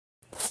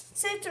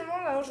Salut tout le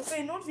monde, alors je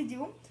fais une autre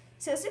vidéo.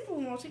 C'est aussi pour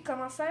vous montrer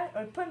comment faire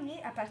un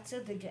pommier à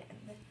partir de graines.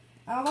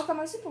 Alors on va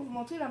commencer pour vous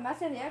montrer le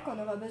matériel qu'on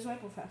aura besoin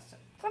pour faire ça.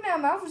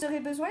 Premièrement, vous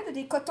aurez besoin de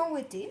des cotons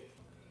ouettés,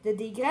 de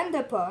des graines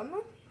de pommes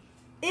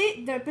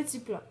et d'un petit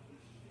plat.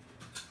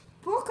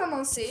 Pour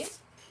commencer,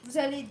 vous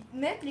allez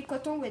mettre les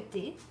cotons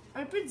ouettés,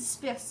 un peu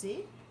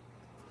dispersés,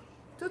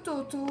 tout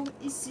autour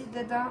ici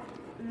dedans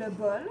le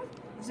bol.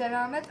 Vous allez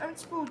en mettre un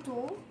petit peu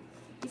autour.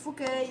 Il faut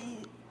que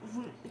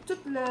tout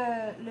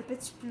le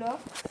petit plat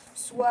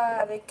soit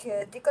avec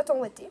des cotons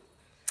ouettés.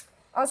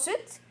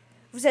 Ensuite,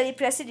 vous allez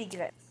placer les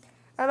graines.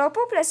 Alors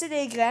pour placer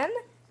les graines,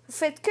 vous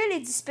faites que les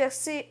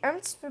disperser un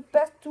petit peu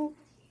partout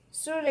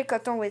sur les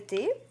cotons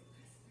ouettés.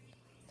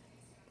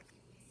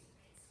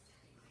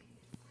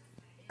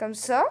 Comme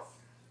ça.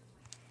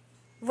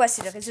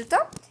 Voici le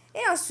résultat.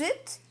 Et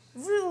ensuite,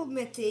 vous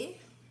mettez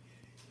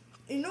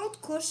une autre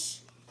couche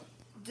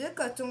de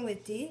coton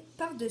ouetté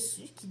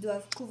par-dessus qui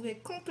doivent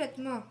couvrir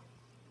complètement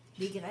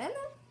les graines.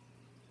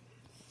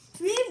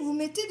 Puis, vous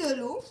mettez de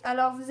l'eau.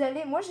 Alors, vous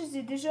allez, moi, je les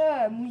ai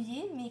déjà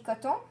mouillés, mes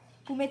cotons.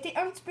 Vous mettez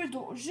un petit peu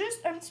d'eau.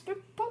 Juste un petit peu,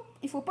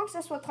 il ne faut pas que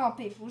ça soit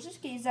trempé. Il faut juste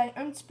qu'ils aient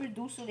un petit peu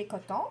d'eau sur les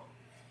cotons.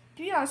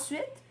 Puis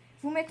ensuite,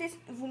 vous mettez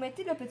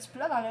le petit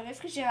plat dans le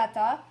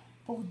réfrigérateur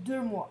pour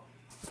 2 mois.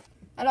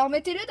 Alors,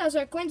 mettez-le dans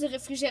un coin du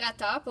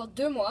réfrigérateur pour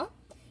 2 mois.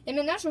 Et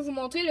maintenant, je vais vous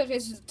montrer le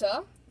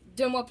résultat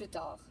 2 mois plus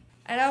tard.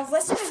 Alors,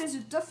 voici le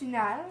résultat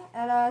final.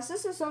 Alors, ça,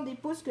 ce sont des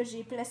pousses que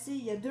j'ai placées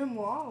il y a 2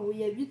 mois, ou il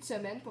y a 8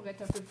 semaines, pour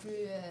être un peu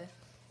plus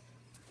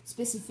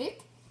spécifique.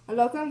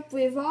 Alors, comme vous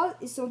pouvez voir,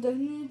 ils sont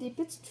devenus des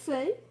petites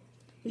feuilles.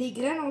 Les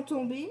graines ont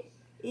tombé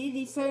et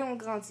les feuilles ont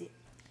grandi.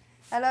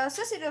 Alors,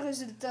 ça, c'est le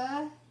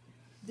résultat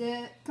de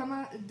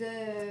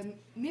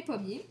mes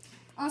pommiers.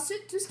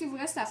 Ensuite, tout ce qu'il vous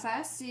reste à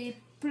faire, c'est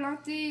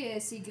planter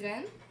ces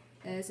graines.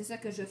 C'est ça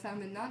que je vais faire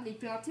maintenant. Les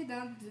planter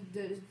dans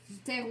du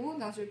terreau,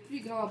 dans un plus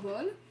grand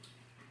bol.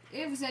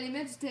 Et vous allez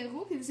mettre du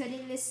terreau, puis vous allez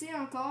le laisser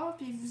encore,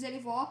 puis vous allez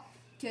voir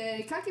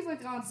que quand il va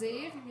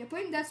grandir, il n'y a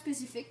pas une date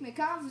spécifique, mais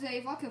quand vous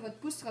allez voir que votre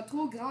pousse sera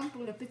trop grande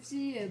pour le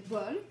petit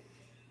bol,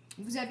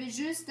 vous avez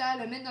juste à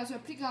le mettre dans un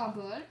plus grand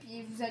bol,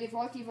 puis vous allez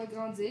voir qu'il va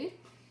grandir,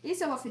 et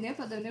ça va finir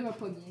par devenir un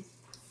pommier.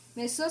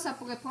 Mais ça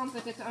pourrait prendre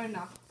peut-être 1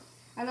 an.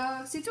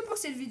 Alors, c'est tout pour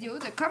cette vidéo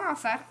de comment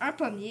faire un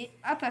pommier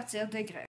à partir de graines.